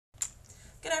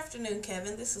Good afternoon,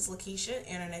 Kevin. This is Lakeisha,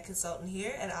 Internet Consultant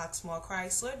here at Oxmoor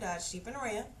Chrysler, Dodge Jeep and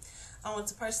Ram. I want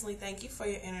to personally thank you for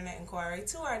your Internet inquiry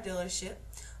to our dealership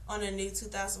on a new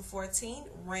 2014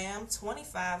 Ram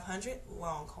 2500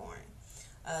 Longhorn.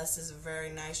 This is a very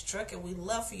nice truck, and we'd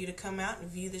love for you to come out and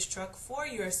view this truck for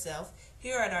yourself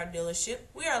here at our dealership.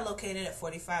 We are located at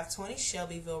 4520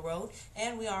 Shelbyville Road,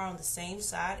 and we are on the same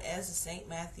side as the St.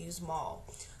 Matthews Mall.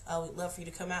 We'd love for you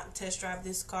to come out and test drive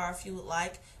this car if you would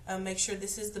like. Make sure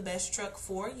this is the best truck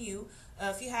for you.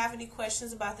 If you have any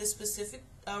questions about this specific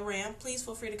Ram, please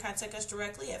feel free to contact us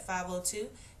directly at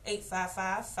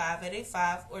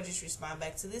 502-855-5885 or just respond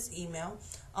back to this email.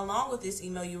 Along with this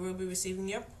email, you will be receiving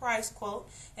your price quote.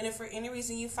 And if for any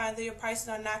reason you find that your prices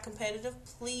are not competitive,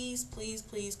 please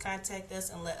contact us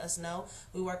and let us know.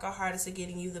 We work our hardest at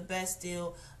getting you the best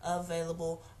deal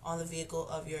available on the vehicle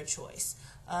of your choice.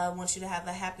 I want you to have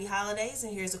a happy holidays,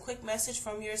 and here's a quick message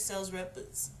from your sales rep,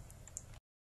 Boots.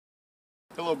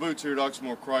 Hello, Boots here at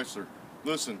Oxmoor Chrysler.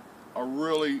 Listen, I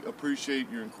really appreciate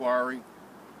your inquiry.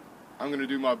 I'm going to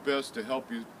do my best to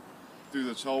help you through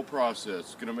this whole process.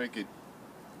 It's going to make it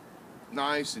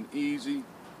nice and easy.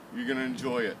 You're going to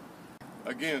enjoy it.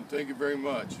 Again, thank you very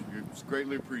much. It's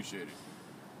greatly appreciated.